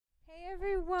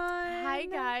everyone. Hi,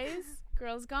 guys.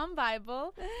 Girls Gone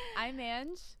Bible. I'm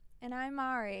Ange. And I'm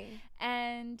Ari.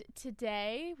 And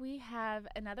today we have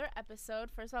another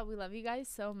episode. First of all, we love you guys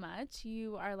so much.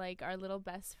 You are like our little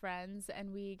best friends,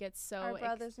 and we get so... Our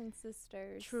brothers and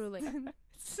sisters. Truly.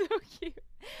 So cute.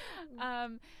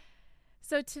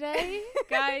 So today,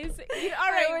 guys...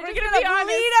 all right, we're going to be honest.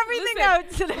 Bleed everything out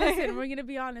today. Listen, we're going to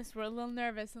be honest. We're a little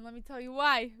nervous, and let me tell you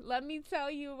why.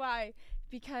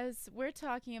 Because we're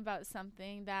talking about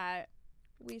something that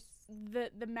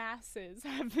the masses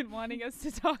have been wanting us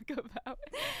to talk about.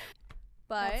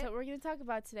 But that's what we're going to talk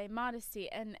about today, modesty.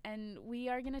 And we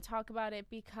are going to talk about it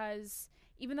because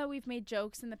even though we've made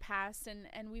jokes in the past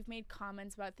and we've made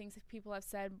comments about things that people have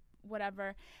said,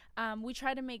 whatever, we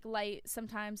try to make light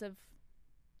sometimes of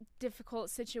difficult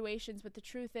situations. But the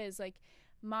truth is, like,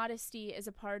 modesty is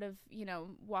a part of,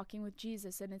 walking with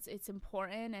Jesus, and it's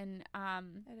important, and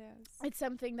it is. It's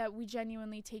something that we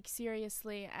genuinely take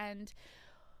seriously, and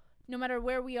no matter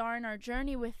where we are in our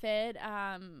journey with it,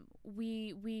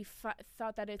 we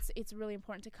thought that it's really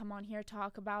important to come on here,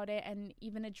 talk about it, and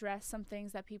even address some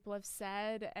things that people have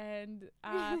said, and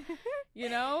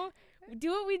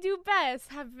do what we do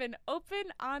best, have an open,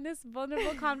 honest,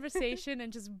 vulnerable conversation,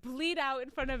 and just bleed out in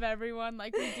front of everyone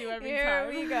like we do every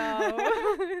time. Here we go.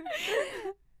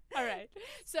 All right.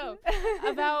 So,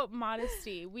 about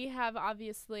modesty, we have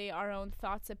obviously our own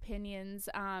thoughts, opinions,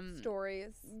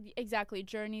 stories. Exactly,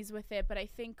 journeys with it. But I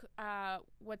think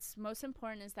what's most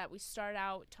important is that we start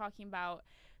out talking about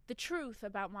the truth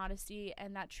about modesty,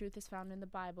 and that truth is found in the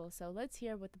Bible. So let's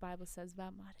hear what the Bible says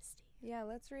about modesty. Yeah,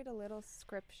 let's read a little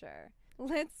scripture.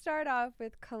 Let's start off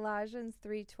with Colossians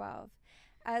 3:12.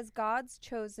 As God's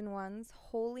chosen ones,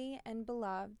 holy and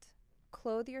beloved,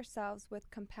 clothe yourselves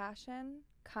with compassion,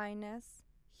 kindness,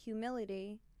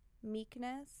 humility,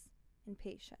 meekness, and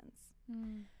patience.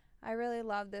 I really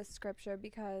love this scripture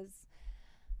because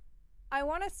I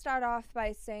want to start off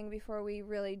by saying, before we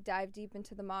really dive deep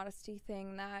into the modesty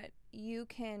thing, that you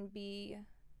can be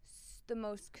the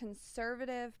most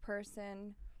conservative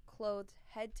person, clothed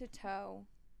head to toe,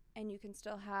 and you can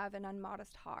still have an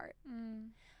unmodest heart.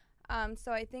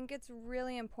 So I think it's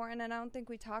really important, and I don't think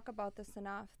we talk about this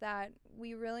enough, that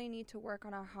we really need to work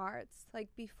on our hearts.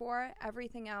 Like, before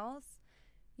everything else,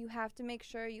 you have to make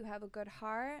sure you have a good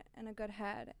heart and a good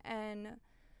head. And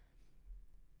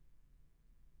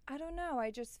I don't know, I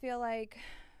just feel like,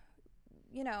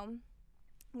 I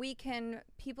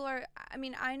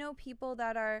know people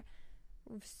that are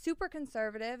super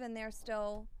conservative and they're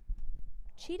still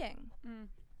cheating.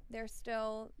 They're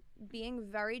still being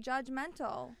very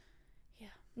judgmental.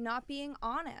 Not being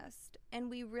honest, and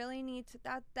we really need to,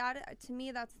 that to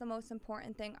me, that's the most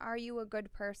important thing. Are you a good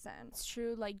person? It's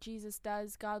true, like Jesus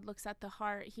does. God looks at the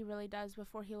heart. He really does.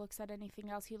 Before he looks at anything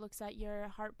else, he looks at your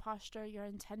heart posture, your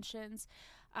intentions,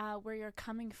 where you're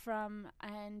coming from,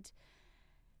 and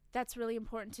that's really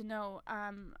important to know.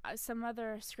 Some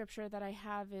other scripture that I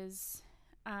have is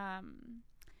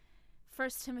 1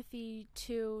 Timothy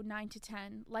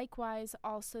 2:9-10. Likewise,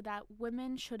 also that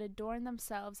women should adorn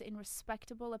themselves in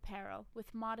respectable apparel,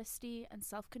 with modesty and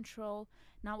self-control,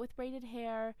 not with braided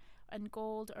hair and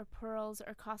gold or pearls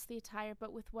or costly attire,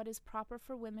 but with what is proper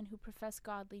for women who profess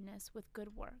godliness with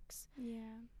good works.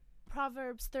 Yeah.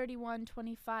 Proverbs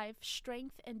 31:25.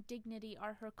 Strength and dignity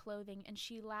are her clothing, and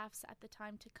she laughs at the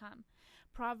time to come.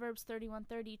 Proverbs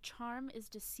 31:30. Charm is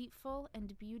deceitful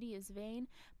and beauty is vain,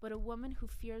 but a woman who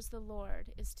fears the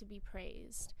Lord is to be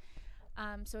praised.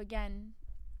 So again,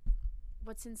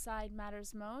 what's inside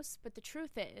matters most, but the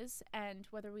truth is, and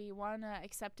whether we want to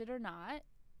accept it or not,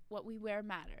 what we wear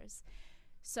matters.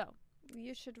 So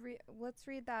you should let's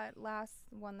read that last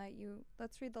one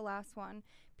let's read the last one.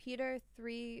 Peter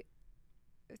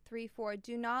 3:4.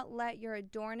 Do not let your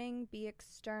adorning be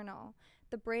external,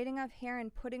 the braiding of hair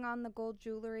and putting on the gold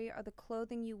jewelry or the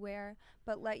clothing you wear,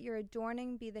 but let your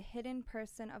adorning be the hidden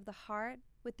person of the heart,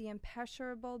 with the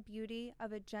imperishable beauty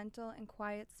of a gentle and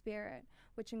quiet spirit,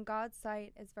 which in God's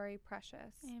sight is very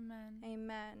precious. Amen.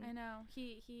 Amen. I know.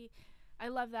 I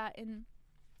love that, in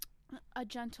a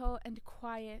gentle and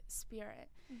quiet spirit.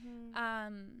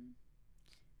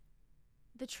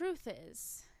 The truth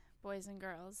is, boys and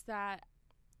girls, that...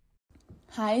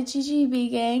 Hi, GGB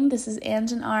gang. This is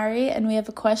Ange and Ari, and we have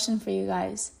a question for you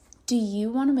guys. Do you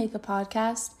want to make a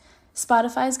podcast?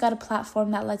 Spotify's got a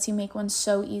platform that lets you make one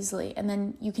so easily, and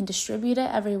then you can distribute it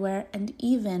everywhere and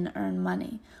even earn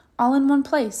money, all in one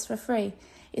place for free.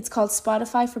 It's called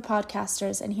Spotify for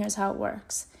Podcasters, and here's how it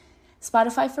works.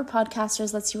 Spotify for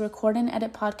Podcasters lets you record and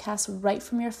edit podcasts right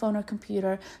from your phone or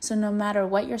computer, so no matter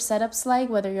what your setup's like,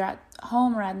 whether you're at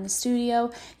home or at in the studio,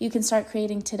 you can start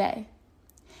creating today.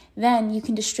 Then you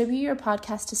can distribute your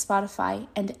podcast to Spotify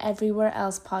and everywhere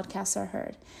else podcasts are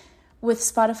heard. With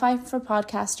Spotify for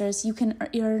Podcasters, you can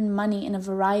earn money in a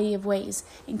variety of ways,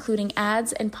 including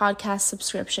ads and podcast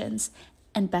subscriptions.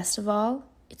 And best of all,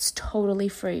 it's totally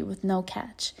free with no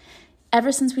catch.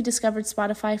 Ever since we discovered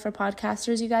Spotify for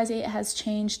Podcasters, you guys, it has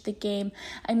changed the game.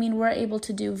 I mean, we're able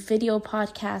to do video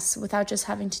podcasts without just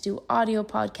having to do audio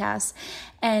podcasts,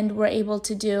 and we're able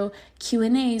to do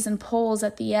Q&As and polls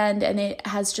at the end, and it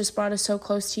has just brought us so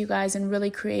close to you guys and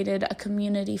really created a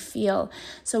community feel.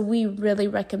 So we really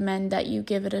recommend that you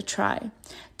give it a try.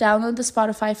 Download the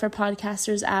Spotify for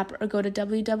Podcasters app or go to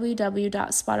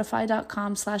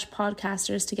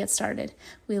www.spotify.com/podcasters to get started.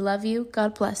 We love you.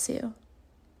 God bless you.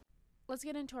 Let's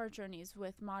get into our journeys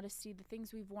with modesty, the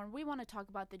things we've worn. We want to talk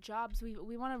about the jobs.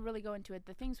 We want to really go into it,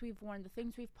 the things we've worn, the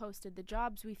things we've posted, the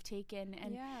jobs we've taken,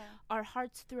 and our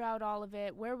hearts throughout all of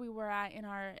it, where we were at in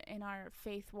our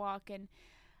faith walk. And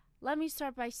let me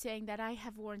start by saying that I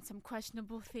have worn some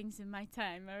questionable things in my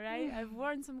time, all right? I've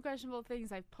worn some questionable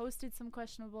things. I've posted some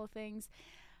questionable things.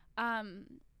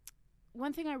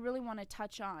 One thing I really want to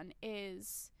touch on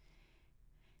is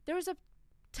there was a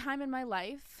time in my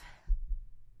life,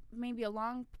 maybe a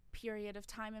long period of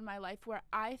time in my life, where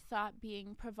I thought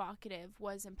being provocative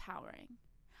was empowering.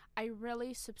 I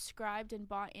really subscribed and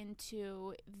bought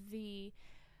into the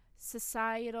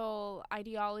societal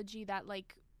ideology that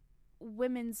like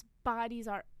women's bodies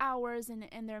are ours and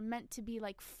they're meant to be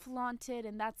like flaunted,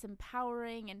 and that's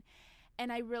empowering,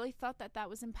 and I really thought that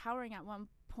was empowering at one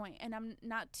point. And I'm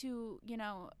not to,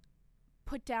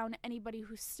 put down anybody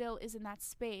who still is in that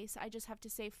space. I just have to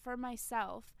say, for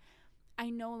myself, I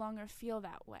no longer feel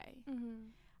that way.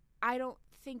 I don't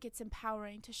think it's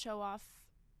empowering to show off,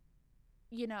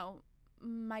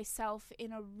 myself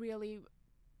in a really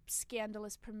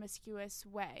scandalous, promiscuous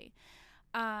way.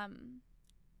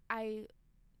 I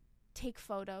take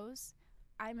photos.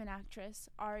 I'm an actress.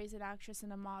 Ari's an actress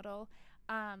and a model.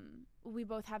 We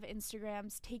both have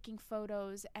Instagrams. Taking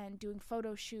photos and doing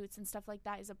photo shoots and stuff like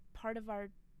that is a part of our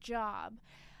job.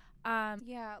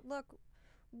 Look,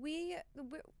 we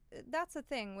that's the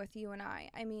thing with you and I.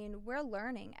 I mean, we're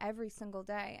learning every single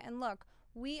day. And look,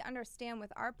 we understand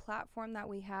with our platform that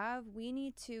we have, we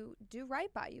need to do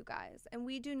right by you guys. And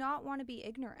we do not want to be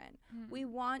ignorant. We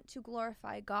want to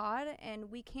glorify God,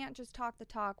 and we can't just talk the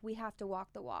talk. We have to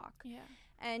walk the walk. Yeah.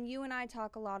 And you and I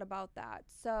talk a lot about that.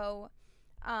 So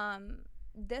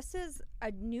this is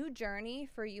a new journey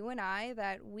for you and I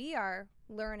that we are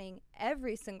learning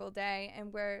every single day.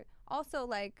 And we're also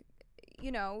like,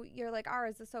 you're like,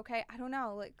 is this okay? I don't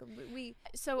know. Like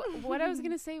So what I was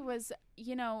going to say was,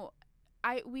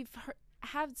 we've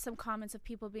had some comments of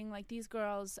people being like, these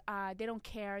girls, they don't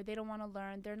care. They don't want to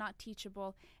learn. They're not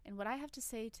teachable. And what I have to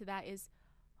say to that is,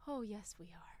 oh, yes,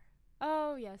 we are.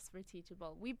 Oh, yes, we're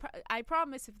teachable. I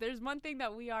promise, if there's one thing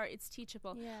that we are, it's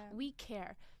teachable. Yeah. We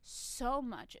care so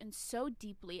much and so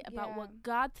deeply about what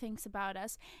God thinks about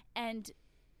us. And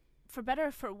for better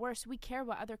or for worse, we care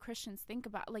what other Christians think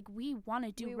about. Like, we want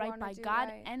to do right by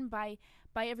God and by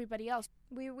everybody else.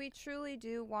 We truly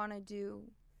do want to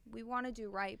do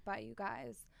right by you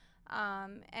guys.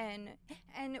 And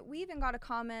we even got a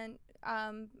comment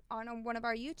on one of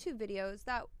our YouTube videos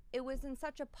that it was in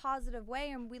such a positive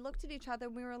way, and we looked at each other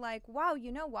and we were like, wow,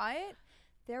 you know what?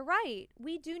 They're right.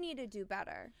 We do need to do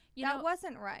better. That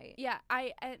wasn't right. Yeah,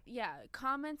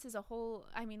 comments is a whole,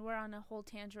 we're on a whole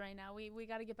tangent right now. We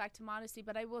got to get back to modesty,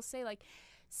 but I will say, like,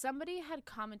 somebody had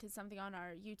commented something on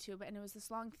our YouTube, and it was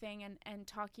this long thing and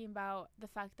talking about the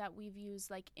fact that we've used,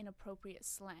 like, inappropriate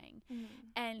slang.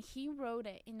 And he wrote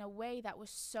it in a way that was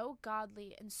so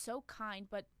godly and so kind,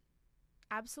 but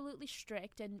absolutely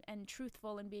strict and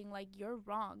truthful, and being like, you're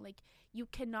wrong. Like, you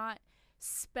cannot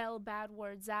spell bad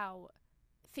words out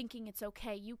thinking it's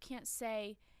okay. You can't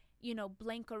say,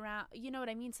 blank around, you know what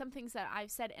I mean? Some things that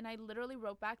I've said, and I literally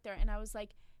wrote back there and I was like,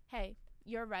 hey,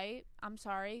 you're right. I'm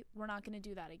sorry. We're not going to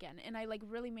do that again. And I like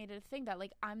really made it a thing that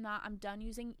like, I'm done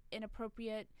using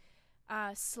inappropriate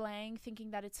slang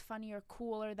thinking that it's funny or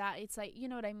cool, or that it's like, you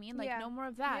know what I mean? Like, no more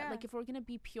of that. Like, if we're going to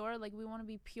be pure, like, we want to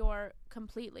be pure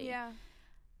completely.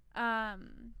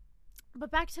 But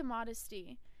back to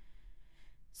modesty.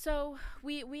 So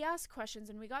we asked questions,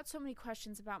 and we got so many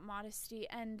questions about modesty.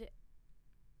 And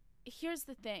here's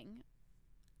the thing.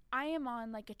 I am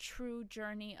on like a true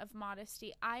journey of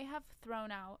modesty. I have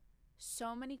thrown out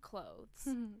so many clothes.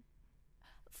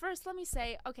 First, let me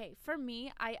say, okay, for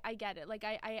me, I get it. Like,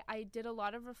 I did a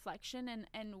lot of reflection,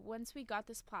 and once we got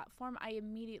this platform, I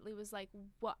immediately was like,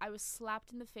 I was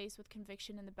slapped in the face with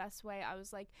conviction in the best way. I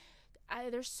was like,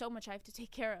 there's so much I have to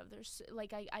take care of. There's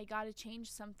like I got to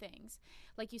change some things.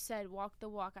 Like you said, walk the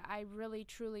walk. I really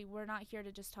truly, we're not here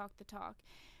to just talk the talk.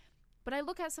 But I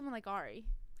look at someone like Ari,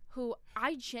 who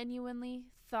I genuinely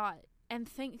thought and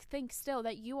think still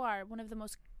that you are one of the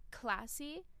most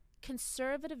classy,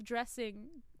 conservative dressing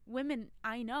women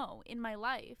I know in my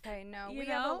life. I know.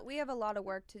 We have a lot of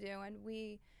work to do, and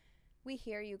we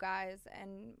hear you guys,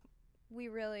 and we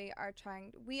really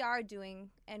are doing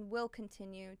and will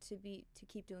continue to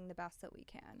keep doing the best that we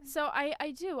can. So I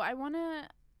want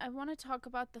to talk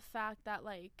about the fact that,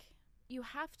 like, you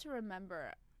have to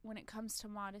remember when it comes to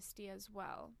modesty as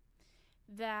well,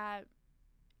 that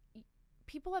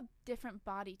people have different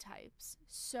body types.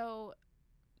 So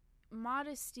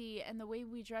modesty and the way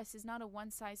we dress is not a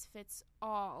one size fits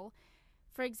all.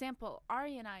 For example,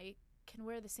 Ari and I can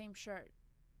wear the same shirt.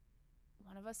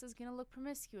 One of us is going to look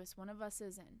promiscuous, one of us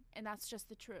isn't, and that's just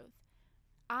the truth.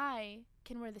 I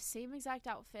can wear the same exact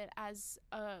outfit as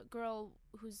a girl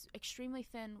who's extremely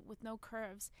thin with no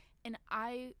curves, and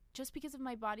I, just because of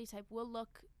my body type, will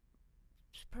look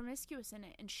promiscuous in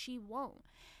it, and she won't.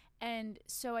 And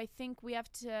so I think we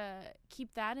have to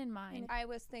keep that in mind. I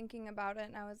was thinking about it,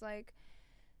 and I was like,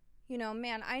 you know,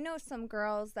 man, I know some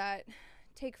girls that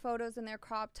take photos in their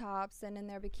crop tops and in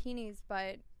their bikinis,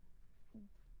 but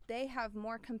they have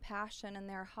more compassion in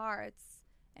their hearts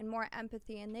and more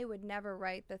empathy, and they would never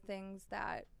write the things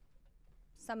that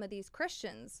some of these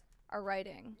Christians are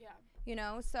writing. Yeah. You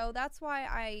know, so that's why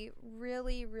I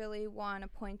really, really want to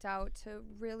point out to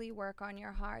really work on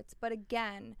your hearts. But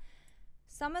again,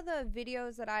 some of the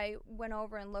videos that I went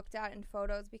over and looked at in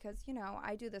photos, because, you know,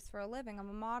 I do this for a living, I'm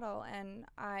a model, and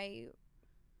I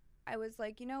was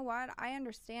like, you know what, I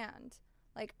understand.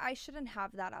 Like, I shouldn't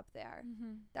have that up there.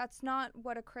 Mm-hmm. That's not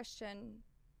what a Christian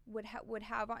would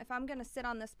have. If I'm going to sit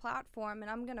on this platform and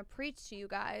I'm going to preach to you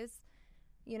guys,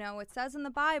 you know, it says in the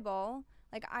Bible,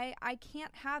 like, I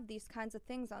can't have these kinds of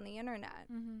things on the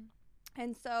internet. Mm-hmm.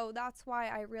 And so that's why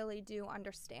I really do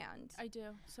understand. I do.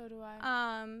 So do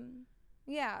I.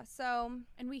 Yeah, so.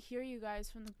 And we hear you guys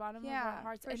from the bottom of our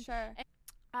hearts. For sure. And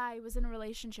I was in a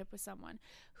relationship with someone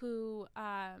who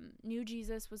knew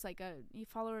Jesus, was like a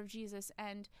follower of Jesus,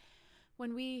 and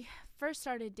when we first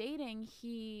started dating,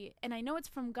 and I know it's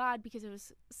from God because it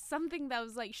was something that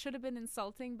was like, should have been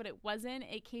insulting, but it wasn't.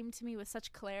 It came to me with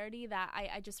such clarity that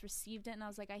I just received it, and I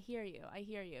was like, I hear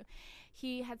you.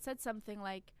 He had said something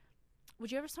like,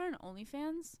 would you ever start an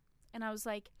OnlyFans? And I was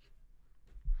like,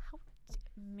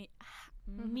 me?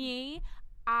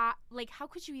 Like, how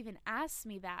could you even ask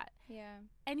me that? Yeah.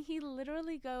 And he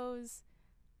literally goes,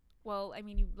 well, I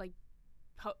mean, you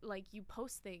you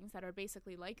post things that are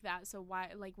basically like that, so why,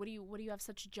 like, what do you have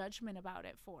such judgment about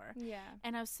it for? Yeah.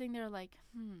 And I was sitting there like,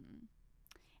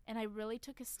 and I really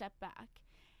took a step back,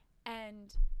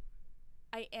 and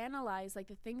I analyzed, like,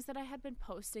 the things that I had been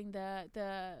posting,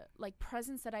 the like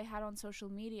presence that I had on social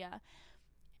media,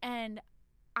 and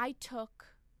I took,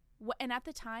 and at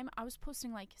the time I was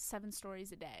posting like 7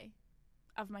 stories a day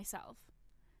of myself.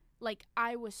 Like,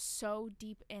 I was so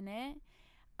deep in it.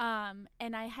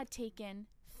 And I had taken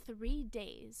 3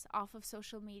 days off of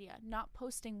social media, not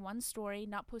posting one story,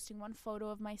 not posting one photo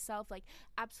of myself, like,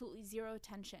 absolutely zero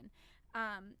attention.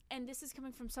 And this is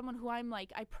coming from someone who I'm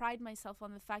like, I pride myself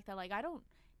on the fact that, like, I don't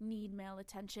need male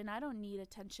attention. I don't need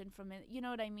attention from it. You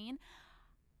know what I mean?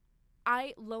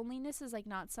 Loneliness is, like,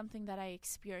 not something that I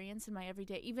experience in my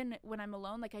everyday. Even when I'm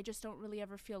alone, like, I just don't really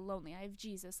ever feel lonely. I have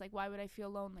Jesus. Like, why would I feel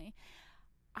lonely?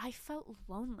 I felt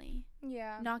lonely.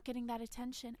 Yeah. Not getting that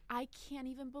attention. I can't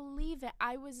even believe it.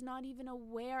 I was not even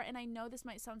aware. And I know this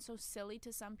might sound so silly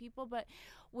to some people, but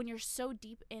when you're so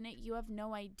deep in it, you have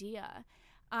no idea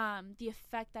the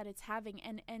effect that it's having.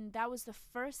 And that was the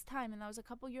first time, and that was a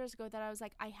couple years ago, that I was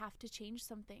like, I have to change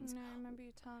some things. No, I remember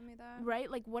you telling me that. Right?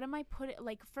 Like, what am I putting,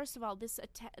 like, first of all, this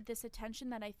attention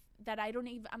that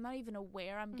I'm not even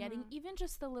aware I'm getting, even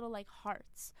just the little, like,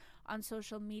 hearts on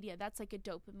social media, that's like a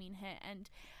dopamine hit. And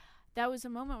that was a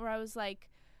moment where I was like,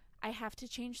 I have to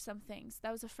change some things.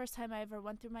 That was the first time I ever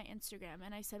went through my Instagram,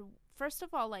 and I said, first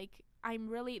of all, like, I'm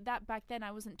really, that back then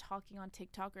I wasn't talking on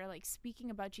TikTok or, like, speaking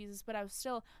about Jesus, but I was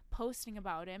still posting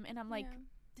about him, and I'm like,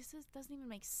 this doesn't even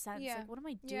make sense. Like, what am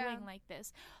I doing like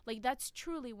this? Like, that's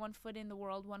truly one foot in the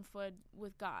world, one foot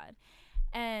with God.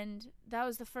 And that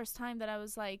was the first time that I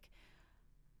was like,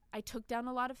 I took down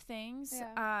a lot of things.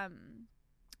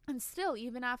 And still,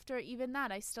 even after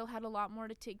that, I still had a lot more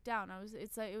to take down.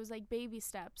 It was like baby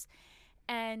steps.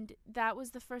 And that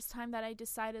was the first time that I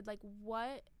decided, like,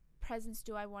 what presence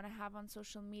do I want to have on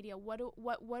social media? What do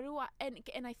I,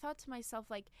 and I thought to myself,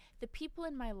 like, the people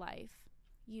in my life,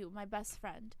 you, my best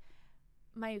friend,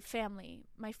 my family,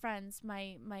 my friends,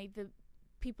 the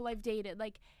people I've dated,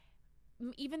 like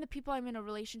even the people I'm in a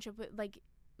relationship with, like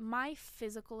my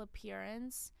physical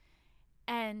appearance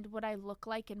and what I look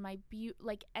like and my beauty,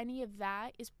 like any of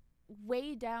that is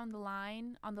way down the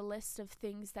line on the list of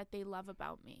things that they love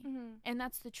about me. And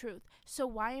that's the truth. So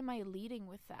why am I leading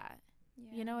with that?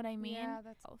 You know what I mean?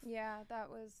 That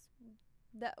was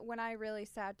that when I really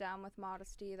sat down with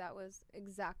Modesty, that was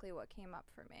exactly what came up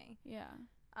for me.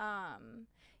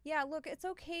 Look, it's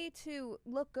okay to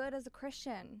look good as a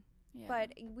Christian,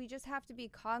 but we just have to be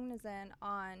cognizant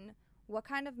on what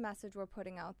kind of message we're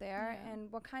putting out there and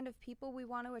what kind of people we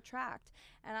want to attract.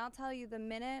 And I'll tell you, the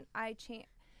minute I changed,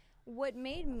 what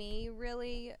made me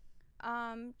really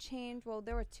change, well,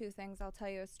 there were two things. I'll tell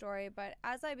you a story, but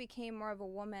as I became more of a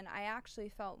woman, I actually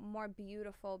felt more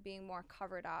beautiful being more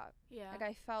covered up. Like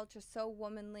I felt just so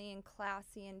womanly and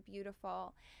classy and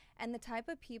beautiful. And the type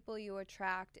of people you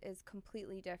attract is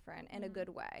completely different in a good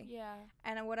way.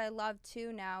 And what I love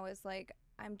too now is like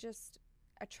I'm just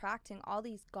attracting all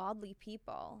these godly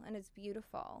people, and it's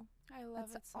beautiful. I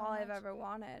love That's it so all much. I've ever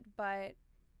wanted. But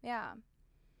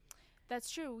that's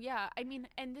true. I mean,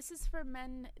 and this is for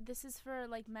men, this is for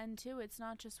like men too. It's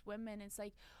not just women. It's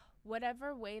like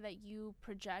whatever way that you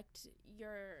project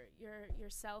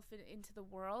yourself into the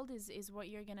world is what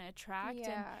you're gonna attract.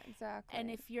 Exactly.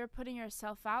 And if you're putting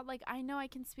yourself out, like I know I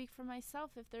can speak for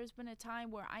myself. If there's been a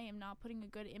time where I am not putting a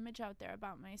good image out there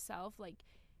about myself, like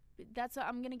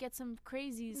I'm gonna get some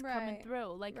crazies coming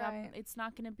through. Like it's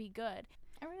not gonna be good.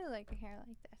 I really like your hair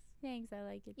like this. Thanks, I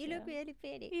like it too. You look really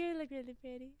pretty. You look really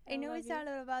pretty. I know it's not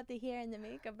all about the hair and the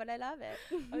makeup, but I love it.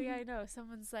 Oh yeah, I know.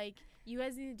 Someone's like, you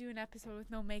guys need to do an episode with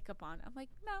no makeup on. I'm like,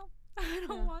 no, I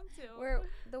don't want to.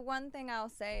 The one thing I'll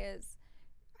say is,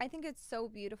 I think it's so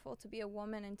beautiful to be a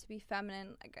woman and to be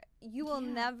feminine. Like you will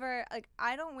never, like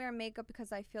I don't wear makeup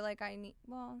because I feel like I need,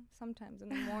 well, sometimes in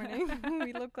the morning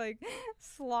we look like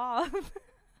sloth.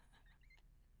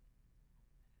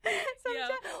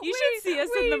 You should see us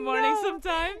in the morning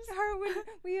sometimes. When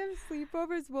we have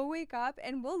sleepovers, we'll wake up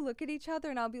and we'll look at each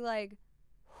other and I'll be like,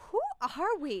 who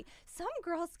are we? Some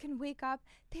girls can wake up,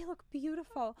 they look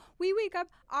beautiful. We wake up,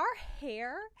 our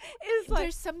hair is like,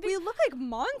 there's something, we look like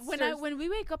monsters. When we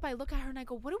wake up, I look at her and I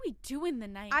go, what do we do in the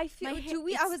night? I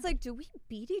was like, do we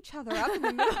beat each other up in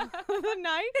the middle of the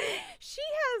night? She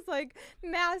has like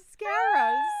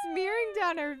mascara smearing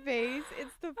down her face.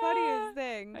 It's the funniest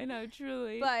thing. I know,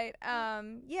 truly. But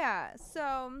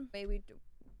so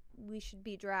we should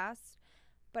be dressed.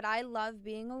 But I love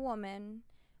being a woman,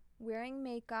 wearing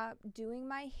makeup, doing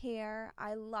my hair.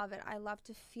 I love it. I love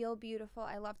to feel beautiful.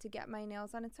 I love to get my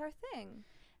nails on. It's our thing.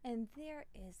 And there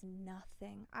is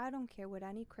nothing, I don't care what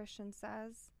any Christian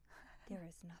says, there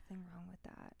is nothing wrong with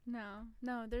that.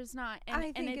 No, there's not. And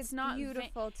I think it's not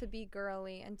beautiful to be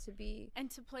girly and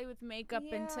to play with makeup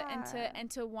and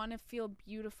to want to feel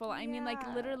beautiful. I mean, like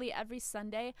literally every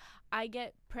Sunday,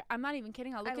 I'm not even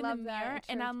kidding. I'll look in the mirror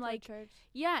and I'm like,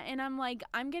 and I'm like,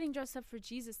 I'm getting dressed up for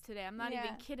Jesus today. I'm not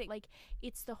even kidding. Like,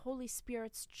 it's the Holy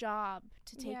Spirit's job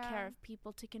to take care of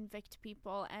people, to convict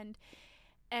people, and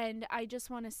I just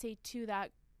want to say too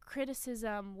that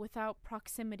criticism without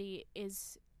proximity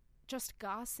is just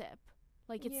gossip.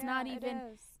 Like it's not even,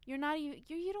 you're not even,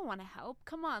 you don't want to help.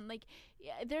 Come on. Like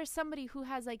there's somebody who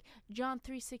has like John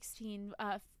 3:16,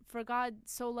 for God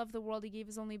so loved the world he gave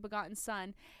his only begotten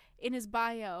son in his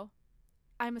bio.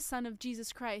 I'm a son of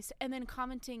Jesus Christ, and then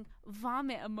commenting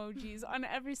vomit emojis on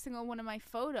every single one of my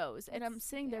photos. And I'm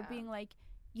sitting there being like,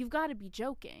 you've got to be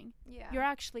joking. You're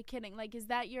actually kidding. Like, is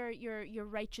that your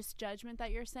righteous judgment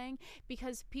that you're saying?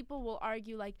 Because people will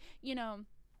argue, like, you know,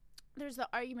 there's the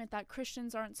argument that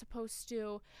Christians aren't supposed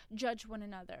to judge one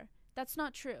another. That's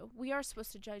not true. We are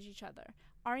supposed to judge each other.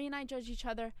 Ari and I judge each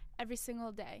other every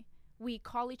single day. We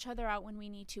call each other out when we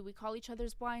need to. We call each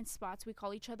other's blind spots. We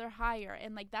call each other higher.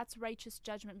 And, like, that's righteous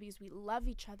judgment because we love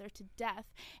each other to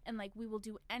death. And, like, we will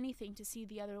do anything to see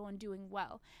the other one doing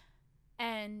well.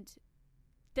 And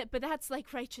but that's,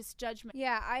 like, righteous judgment.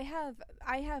 Yeah, I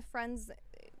have friends,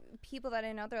 people that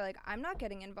I know, they're like, I'm not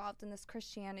getting involved in this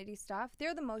Christianity stuff.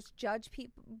 They're the most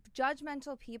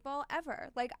judgmental people ever.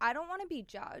 Like, I don't want to be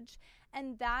judged.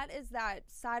 And that is that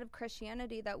side of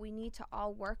Christianity that we need to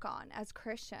all work on as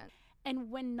Christians. And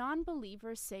when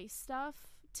non-believers say stuff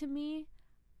to me,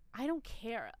 I don't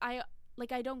care. I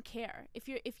don't care. If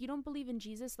you don't believe in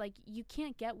Jesus, like, you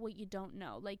can't get what you don't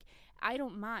know. Like, I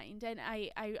don't mind. And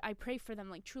I pray for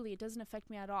them. Like, truly, it doesn't affect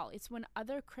me at all. It's when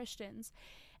other Christians,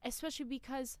 especially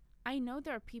because I know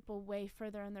there are people way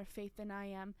further in their faith than I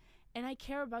am, and I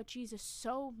care about Jesus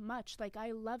so much. Like,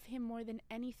 I love him more than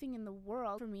anything in the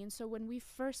world for me. And so when we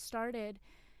first started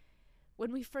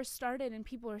when we first started and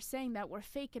people were saying that we're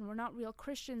fake and we're not real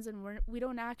Christians and we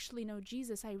don't actually know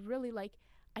Jesus, I really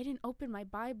I didn't open my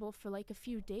Bible for like a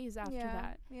few days after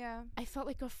that. Yeah. I felt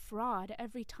like a fraud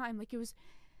every time. Like, it was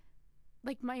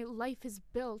like my life is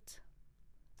built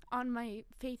on my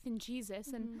faith in Jesus.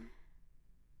 And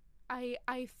I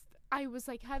was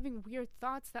like having weird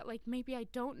thoughts that like maybe I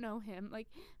don't know him. Like,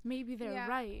 maybe they're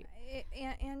right.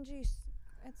 Angie,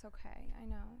 it's okay. I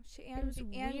know. It was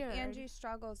weird. Angie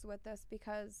struggles with this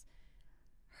because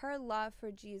her love for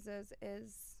Jesus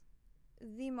is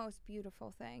the most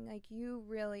beautiful thing. Like, you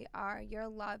really are. Your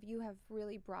love, you have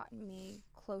really brought me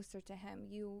closer to him.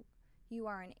 You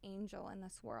are an angel in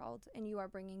this world, and you are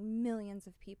bringing millions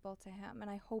of people to him, and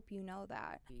I hope you know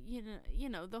that. You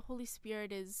know, the Holy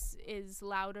Spirit is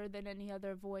louder than any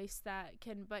other voice that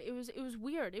can, but it was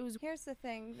weird. Here's the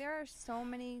thing. There are so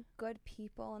many good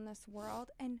people in this world,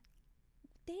 and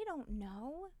they don't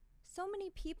know. So many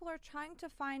people are trying to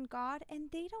find God,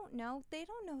 and they don't know. They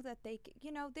don't know that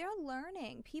they're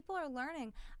learning. People are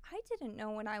learning. I didn't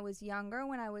know when I was younger,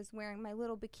 when I was wearing my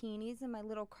little bikinis and my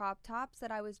little crop tops, that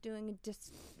I was doing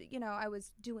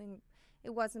it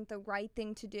wasn't the right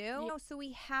thing to do. Yeah. So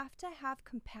we have to have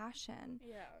compassion.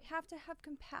 Yeah. We have to have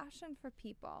compassion for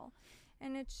people.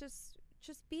 And it's just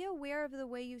be aware of the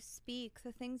way you speak,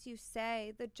 the things you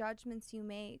say, the judgments you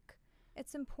make.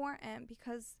 It's important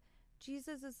because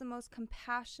Jesus is the most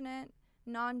compassionate,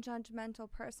 non-judgmental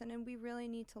person, and we really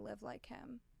need to live like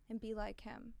him and be like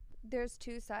him. There's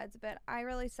two sides of it. I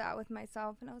really sat with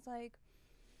myself and I was like,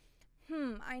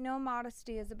 I know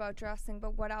modesty is about dressing,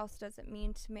 but what else does it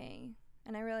mean to me?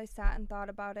 And I really sat and thought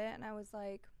about it, and I was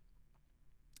like,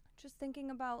 just thinking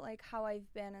about like how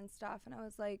I've been and stuff, and I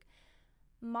was like,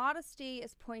 modesty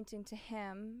is pointing to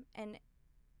him, and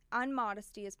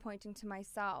unmodesty is pointing to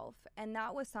myself. And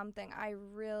that was something I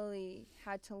really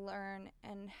had to learn,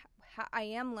 and I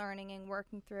am learning and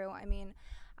working through. I mean,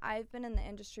 I've been in the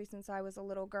industry since I was a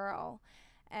little girl,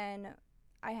 and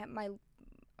I had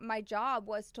my job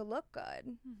was to look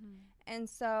good. And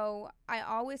so I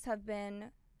always have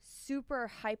been super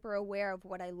hyper aware of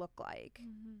what I look like.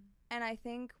 And I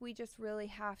think we just really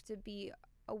have to be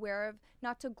aware of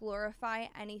not to glorify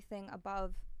anything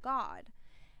above God.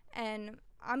 And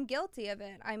I'm guilty of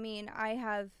it. I mean,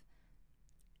 I've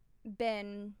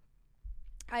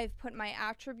put my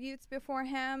attributes before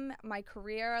him, my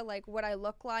career, like what I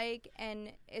look like,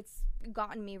 and it's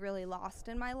gotten me really lost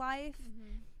in my life.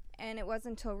 And it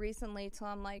wasn't until recently till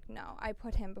I'm like, no, I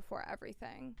put him before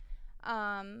everything.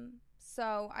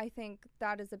 So I think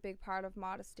that is a big part of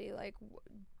modesty. Like,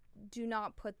 do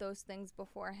not put those things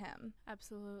before him.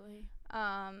 Absolutely.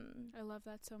 I love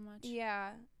that so much.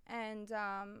 Yeah. And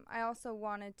I also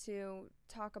wanted to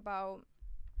talk about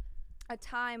a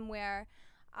time where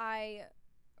I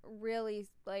really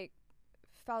like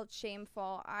felt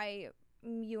shameful.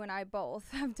 You and I both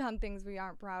have done things we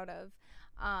aren't proud of.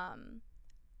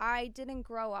 I didn't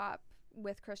grow up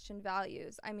with Christian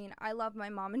values. I mean, I love my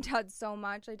mom and dad so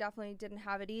much. I definitely didn't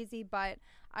have it easy, but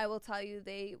I will tell you,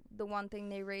 the one thing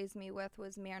they raised me with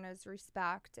was manners,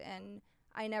 respect, and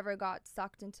I never got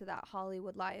sucked into that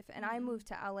Hollywood life. And I moved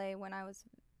to LA when I was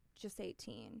just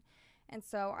 18. And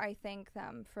so I thank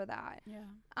them for that.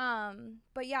 Yeah.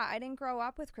 But yeah, I didn't grow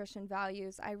up with Christian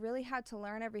values. I really had to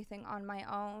learn everything on my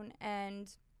own, and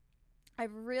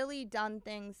I've really done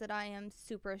things that I am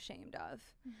super ashamed of.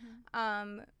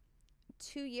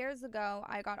 2 years ago,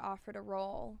 I got offered a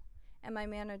role, and my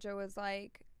manager was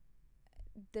like,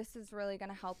 this is really going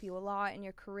to help you a lot in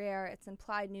your career. It's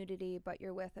implied nudity, but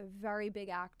you're with a very big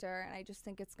actor, and I just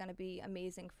think it's going to be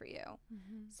amazing for you.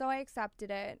 So I accepted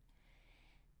it.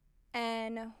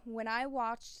 And when I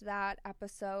watched that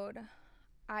episode,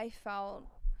 I felt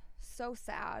so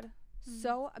sad,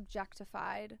 so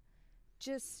objectified,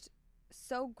 just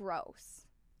so gross.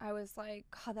 I was like,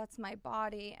 God, that's my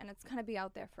body, and it's going to be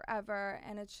out there forever.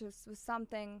 And it just was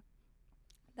something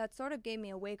that sort of gave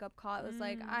me a wake-up call. It was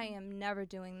like, I am never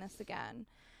doing this again.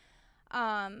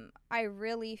 I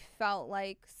really felt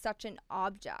like such an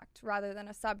object rather than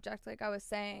a subject, like I was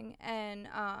saying. And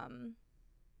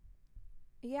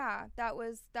yeah, that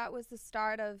was the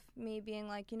start of me being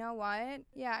like, you know what?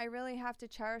 Yeah, I really have to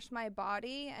cherish my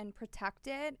body and protect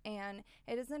it, and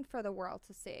it isn't for the world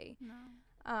to see. No.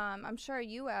 I'm sure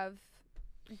you have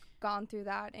gone through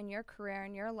that in your career,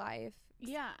 in your life.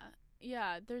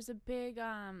 Yeah, there's a big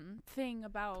thing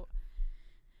about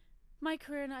my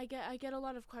career, and I get a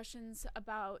lot of questions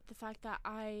about the fact that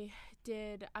I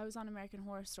was on American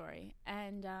Horror Story,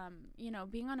 and you know,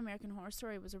 being on American Horror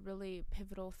Story was a really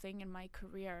pivotal thing in my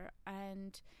career.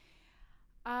 And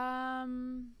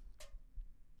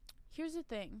Here's the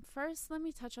thing. First, let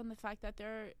me touch on the fact that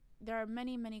there are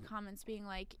many comments being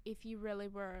like, if you really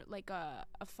were like a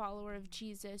follower of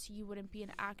Jesus, you wouldn't be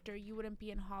an actor, you wouldn't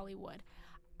be in Hollywood.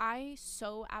 I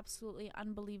so absolutely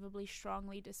unbelievably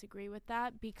strongly disagree with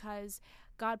that, because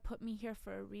God put me here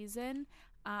for a reason.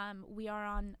 We are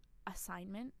on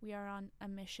assignment, we are on a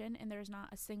mission, and there's not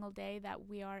a single day that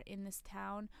we are in this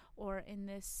town or in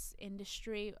this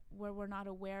industry where we're not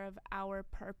aware of our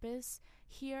purpose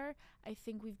here. I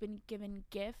think we've been given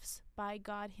gifts by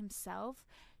God himself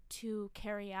to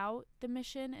carry out the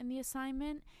mission and the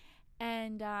assignment.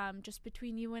 And just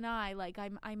between you and I, like,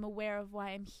 I'm aware of why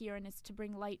I'm here, and it's to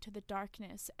bring light to the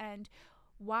darkness. And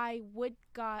why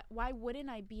wouldn't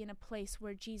I be in a place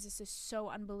where Jesus is so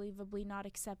unbelievably not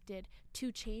accepted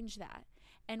to change that?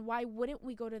 And why wouldn't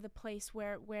we go to the place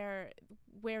where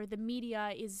the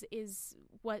media is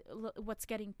what's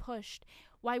getting pushed?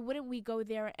 Why wouldn't we go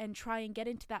there and try and get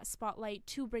into that spotlight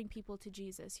to bring people to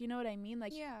Jesus? You know what I mean?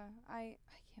 Like, yeah, I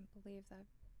can't believe that.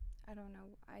 I don't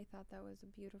know. I thought that was a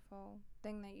beautiful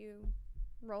thing that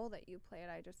role that you played.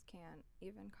 I just can't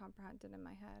even comprehend it in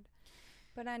my head.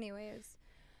 But anyways,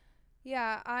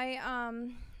 yeah,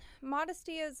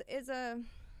 modesty is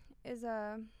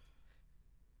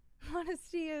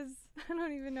modesty is, I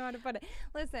don't even know how to put it.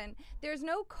 Listen, there's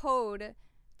no code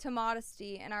to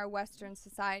modesty in our Western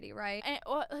society, right? And,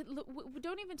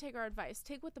 don't even take our advice.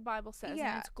 Take what the Bible says.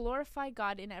 Yeah. And it's glorify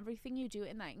God in everything you do,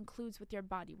 and that includes with your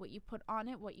body, what you put on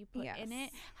it, what you put in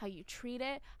it, how you treat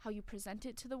it, how you present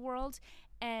it to the world.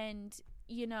 And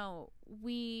you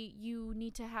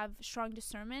need to have strong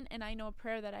discernment. And I know a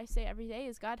prayer that I say every day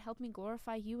is, God, help me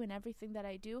glorify you in everything that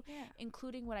I do,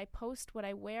 including what I post, what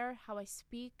I wear, how I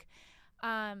speak.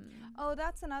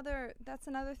 That's another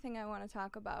thing I want to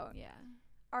talk about. Yeah.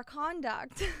 Our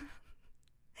conduct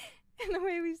and the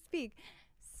way we speak.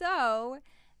 So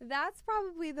that's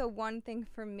probably the one thing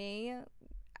for me.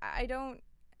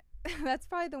 That's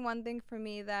probably the one thing for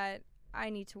me that I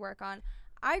need to work on.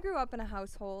 I grew up in a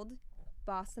household,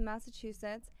 Boston,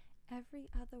 Massachusetts. Every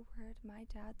other word my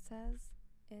dad says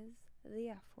is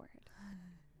the F word.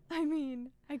 I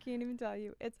mean, I can't even tell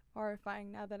you. It's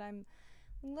horrifying now that I'm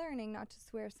learning not to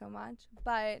swear so much.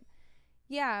 But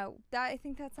yeah, I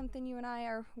think that's something you and I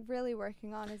are really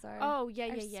working on, is our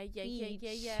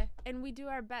yeah. And we do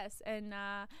our best. And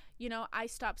I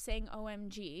stopped saying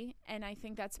OMG, and I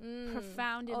think that's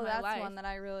profound in my life. Oh, that's one that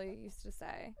I really used to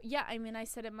say. Yeah, I mean, I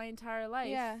said it my entire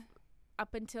life. Yeah.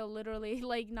 Up until literally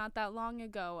like not that long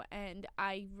ago, and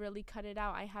I really cut it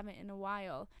out. I haven't in a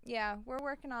while. Yeah, we're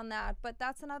working on that. But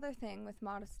that's another thing with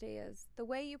modesty, is the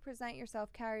way you present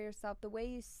yourself, carry yourself, the way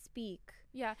you speak.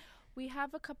 Yeah. We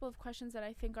have a couple of questions that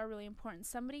I think are really important.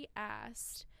 Somebody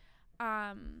asked,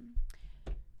 somebody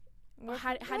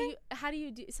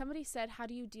said, how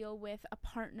do you deal with a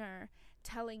partner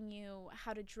telling you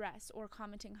how to dress or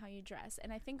commenting how you dress?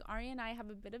 And I think Ari and I have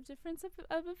a bit of difference of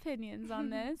opinions on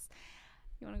this.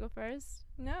 You want to go first?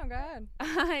 No, go ahead.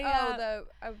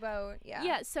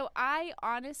 Yeah, so I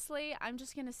honestly, I'm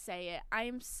just going to say it.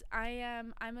 I'm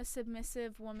a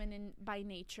submissive woman by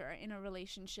nature in a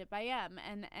relationship. I am.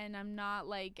 And I'm not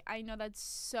like, I know that's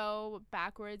so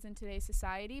backwards in today's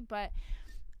society, but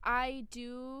I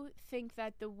do think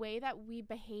that the way that we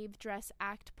behave, dress,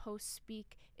 act, post,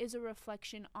 speak is a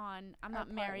reflection on, I'm not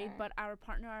married, but our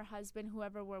partner, our husband,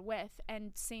 whoever we're with,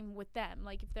 and same with them.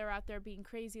 Like, if they're out there being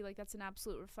crazy, like, that's an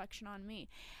absolute reflection on me.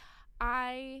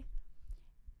 I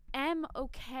am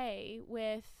okay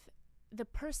with the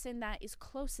person that is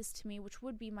closest to me, which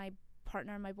would be my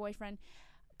partner, my boyfriend,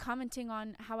 commenting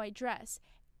on how I dress,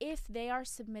 if they are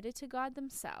submitted to God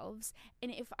themselves,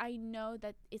 and if I know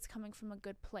that it's coming from a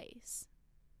good place.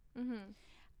 Mm-hmm.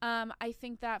 I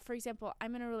think that, for example,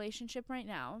 I'm in a relationship right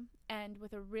now, and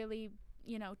with a really,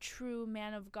 true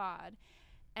man of God,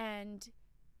 and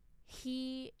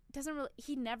he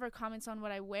never comments on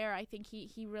what I wear. I think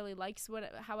he really likes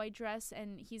how I dress,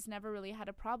 and he's never really had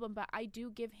a problem. But I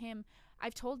do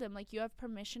I've told him, like, you have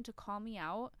permission to call me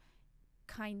out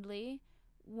kindly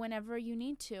whenever you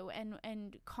need to,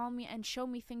 and call me and show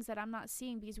me things that I'm not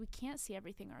seeing, because we can't see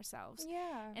everything ourselves.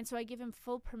 Yeah. And so I give him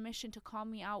full permission to call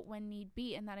me out when need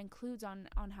be, and that includes on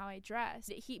how I dress.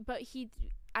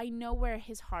 I know where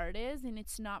his heart is, and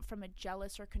it's not from a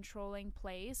jealous or controlling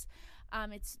place.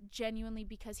 It's genuinely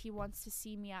because he wants to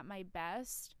see me at my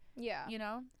best. Yeah.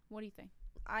 What do you think?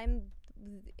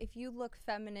 If you look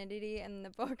femininity in the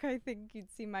book, I think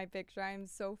you'd see my picture. I'm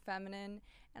so feminine,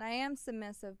 and I am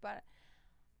submissive, but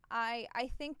I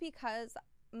think because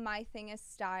my thing is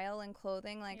style and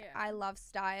clothing, like, I love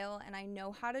style, and I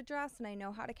know how to dress, and I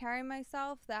know how to carry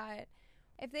myself, that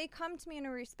if they come to me in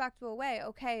a respectful way,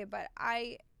 okay, but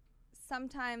I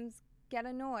sometimes get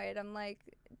annoyed. I'm like,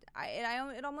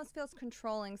 it almost feels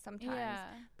controlling sometimes. Yeah.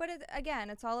 But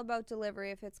it's all about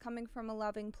delivery. If it's coming from a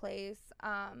loving place,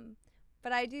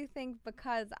 but I do think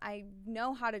because I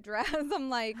know how to dress,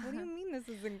 I'm like, what do you mean this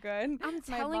isn't good? I'm My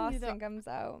telling boss you though, comes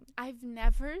out. I've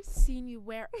never seen you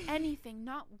wear anything,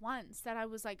 not once, that I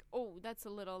was like, oh, that's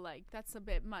a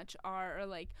bit much, or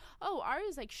like, oh,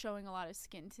 Ari's like showing a lot of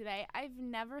skin today. I've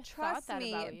never thought that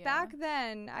about you. Back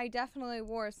then, I definitely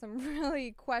wore some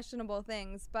really questionable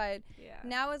things, but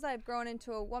now as I've grown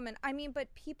into a woman, I mean,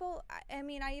 but people, I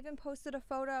mean, I even posted a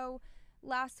photo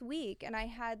last week, and I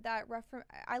had that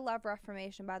I love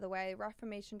Reformation, by the way.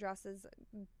 Reformation dresses,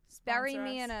 bury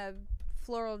me in a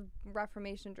floral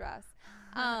Reformation dress.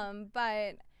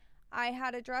 But I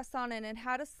had a dress on and it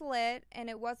had a slit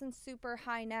and it wasn't super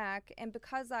high neck, and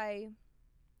because I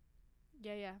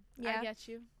get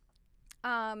you.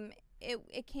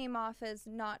 It came off as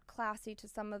not classy to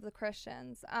some of the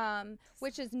Christians,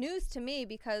 which is news to me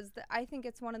because I think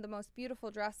it's one of the most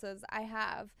beautiful dresses I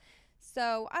have.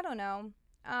 So, I don't know.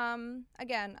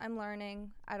 Again, I'm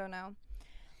learning. I don't know.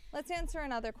 Let's answer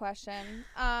another question.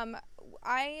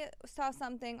 I saw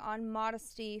something on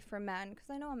modesty for men,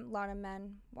 because I know a lot of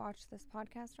men watch this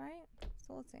podcast, right?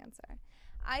 So let's answer.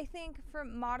 I think for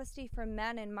modesty for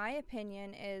men, in my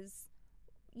opinion, is,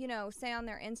 say on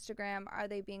their Instagram, are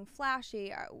they being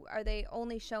flashy? Are they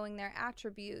only showing their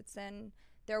attributes and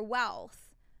their wealth?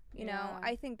 You know,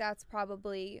 I think that's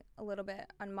probably a little bit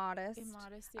immodest.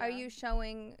 Are you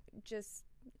showing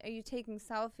are you taking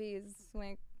selfies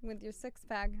like with your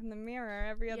six-pack in the mirror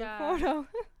every other photo?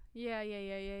 Yeah.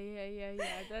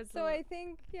 That's so I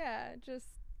think,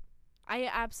 I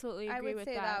absolutely agree with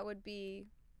that. I would say that would be...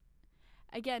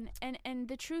 Again, and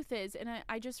the truth is, and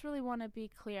I just really want to be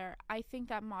clear, I think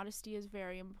that modesty is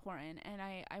very important, and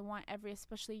I want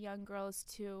especially young girls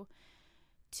to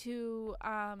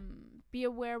be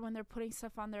aware when they're putting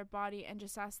stuff on their body and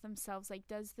just ask themselves, like,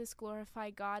 does this glorify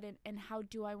God, and how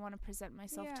do I want to present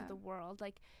myself to the world?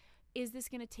 Like, is this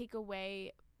going to take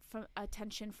away from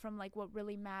attention from like what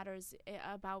really matters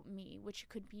about me, which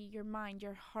could be your mind,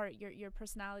 your heart, your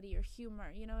personality, your humor,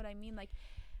 you know what I mean? Like,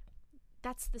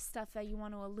 that's the stuff that you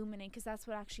want to illuminate, because that's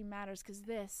what actually matters, because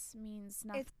this means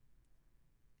nothing.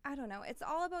 I don't know, it's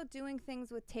all about doing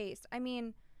things with taste. I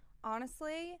mean,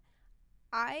 honestly,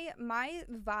 my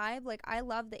vibe, like, I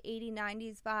love the 80s,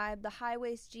 90s vibe, the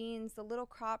high-waist jeans, the little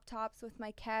crop tops with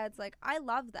my kids. Like, I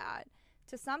love that.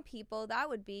 To some people, that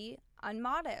would be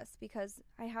unmodest because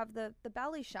I have the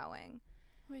belly showing.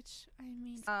 Which, I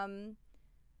mean...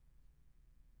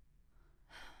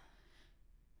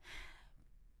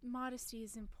 modesty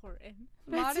is important.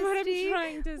 That's what I'm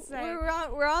trying to say.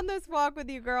 We're on this walk with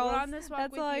you, girls. We're on this walk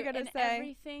That's with all you. I gotta and say.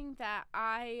 Everything that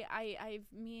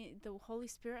the Holy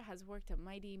Spirit has worked a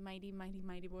mighty, mighty, mighty,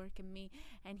 mighty work in me,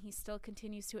 and He still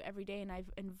continues to every day. And I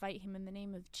invite Him in the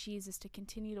name of Jesus to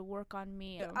continue to work on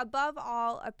me. Above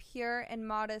all, a pure and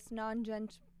modest,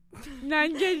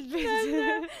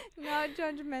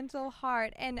 non-judgmental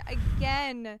heart. And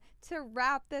again, to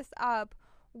wrap this up,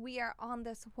 we are on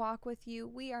this walk with you.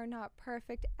 We are not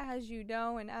perfect, as you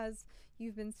know, and as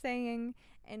you've been saying,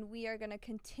 and we are going to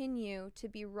continue to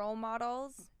be role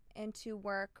models and to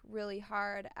work really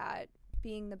hard at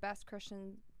being the best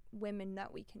Christian women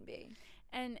that we can be.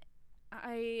 And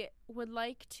I would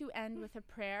like to end with a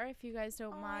prayer, if you guys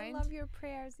don't mind. I love your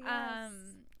prayers, yes.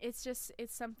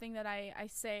 It's something that I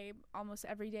say almost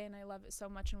every day, and I love it so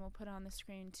much, and we'll put it on the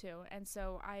screen too. And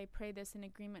so I pray this in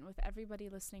agreement with everybody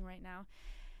listening right now.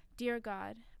 Dear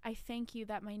God, I thank you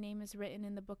that my name is written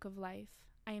in the book of life.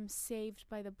 I am saved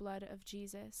by the blood of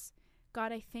Jesus.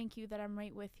 God, I thank you that I'm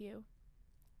right with you.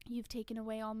 You've taken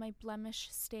away all my blemish,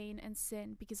 stain, and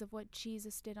sin because of what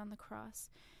Jesus did on the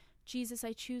cross. Jesus,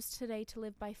 I choose today to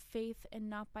live by faith and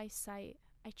not by sight.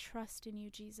 I trust in you,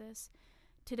 Jesus.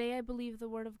 Today I believe the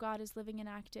word of God is living and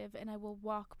active, and I will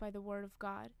walk by the word of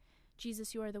God.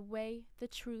 Jesus, you are the way, the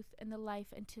truth, and the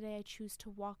life, and today I choose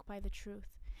to walk by the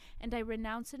truth. And I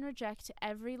renounce and reject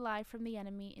every lie from the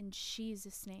enemy in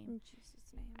Jesus' name. In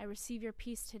Jesus' name. I receive your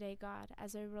peace today, God,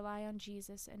 as I rely on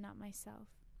Jesus and not myself.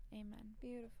 Amen.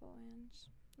 Beautiful,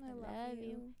 Ange. I love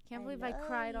you. Can't believe I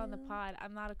cried on the pod.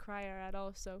 I'm not a crier at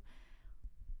all, so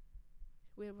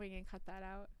we're going to cut that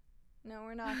out. No,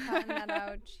 we're not cutting that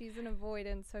out. She's an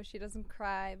avoidant, so she doesn't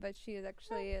cry, but she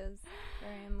actually is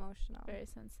very emotional. Very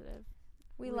sensitive.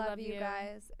 We love you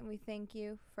guys, and we thank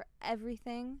you for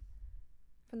everything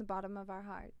from the bottom of our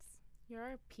hearts. You're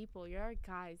our people. You're our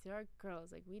guys. You're our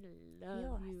girls. Like, we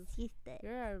love you.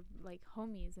 You're our, like,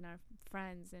 homies and our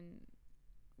friends, and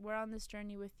we're on this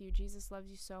journey with you. Jesus loves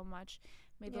you so much.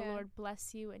 May the Lord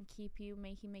bless you and keep you.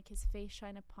 May he make his face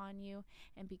shine upon you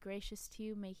and be gracious to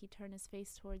you. May he turn his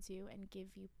face towards you and give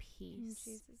you peace.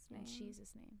 In Jesus' name. In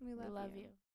Jesus' name. We love you. You.